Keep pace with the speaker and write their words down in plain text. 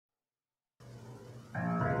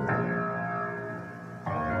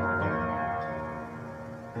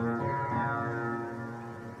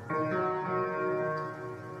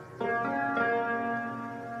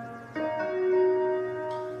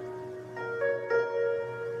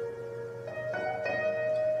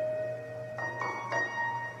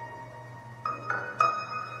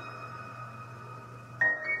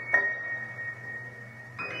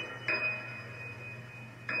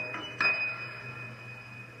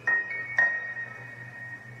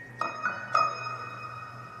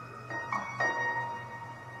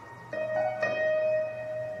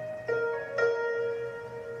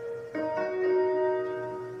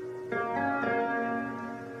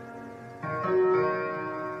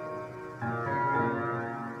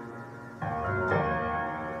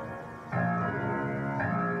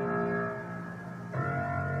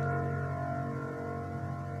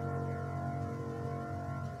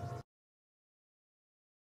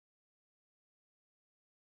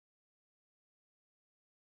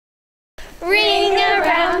Ring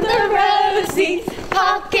around the rosies,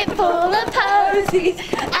 pocket full of posies.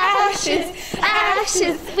 Ashes,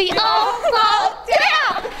 ashes, we all fall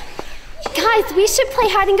down. Guys, we should play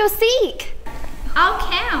hide and go seek. I'll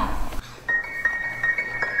count.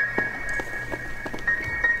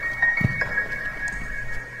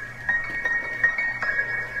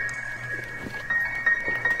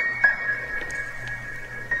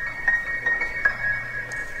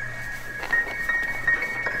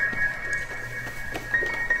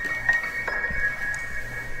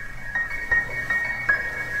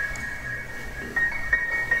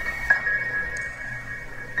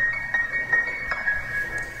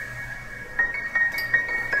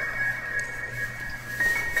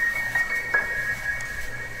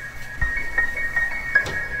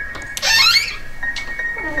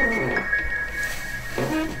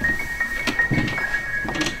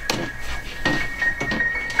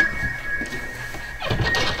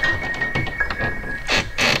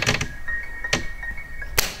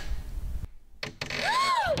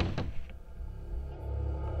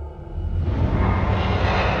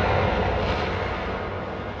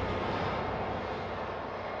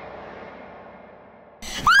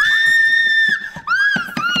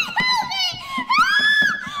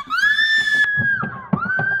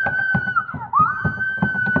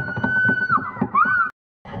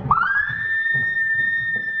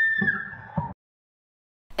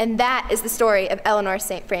 And that is the story of Eleanor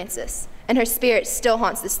St. Francis. And her spirit still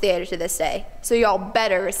haunts this theater to this day. So y'all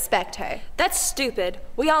better respect her. That's stupid.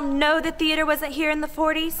 We all know the theater wasn't here in the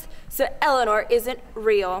 40s, so Eleanor isn't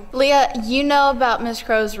real. Leah, you know about Miss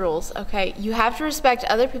Crow's rules, okay? You have to respect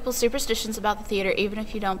other people's superstitions about the theater even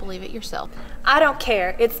if you don't believe it yourself. I don't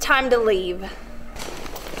care. It's time to leave.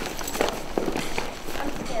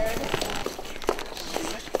 I'm scared.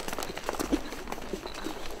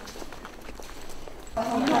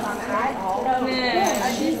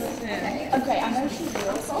 Okay, I know she's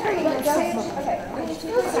real. Sorry. Okay.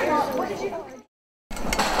 What did you?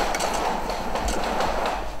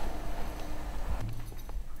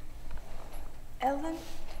 Ellen?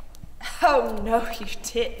 Oh, no, you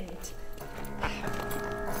didn't.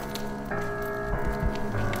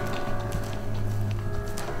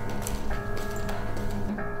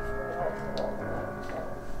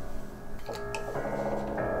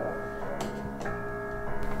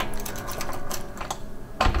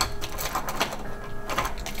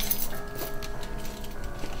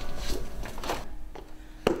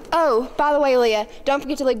 Oh, by the way, Leah, don't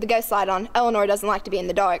forget to leave the ghost light on. Eleanor doesn't like to be in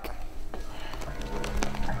the dark.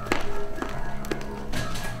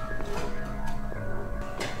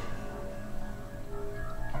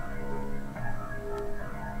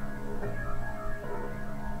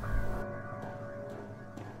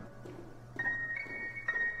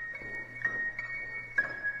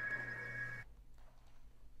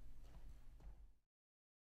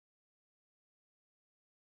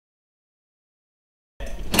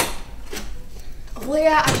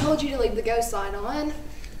 Leah, I told you to leave the ghost light on.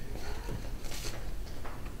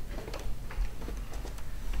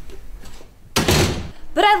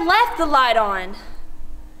 But I left the light on.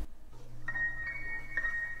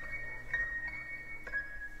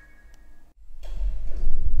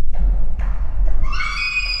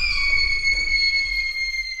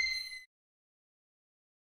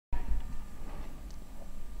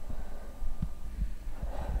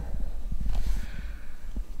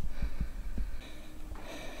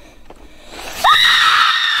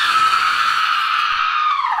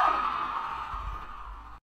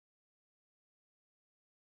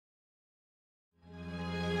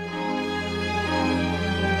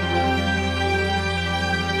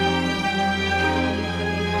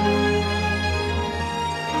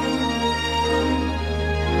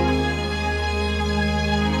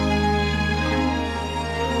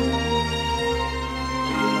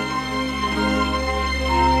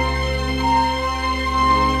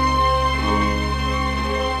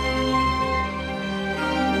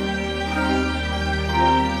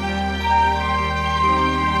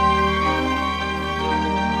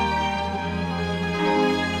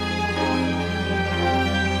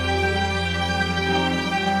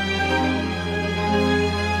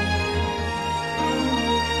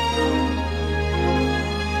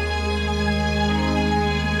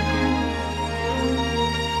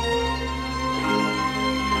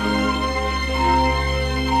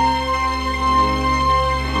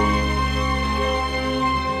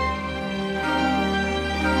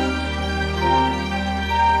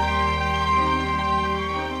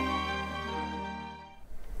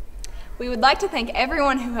 We would like to thank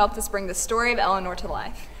everyone who helped us bring the story of Eleanor to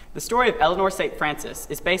life. The story of Eleanor St. Francis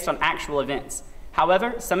is based on actual events.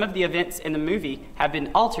 However, some of the events in the movie have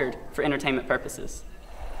been altered for entertainment purposes.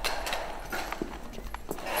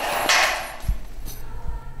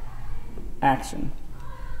 Action.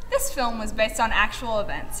 This film was based on actual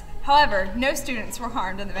events. However, no students were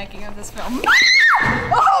harmed in the making of this film.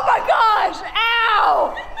 Oh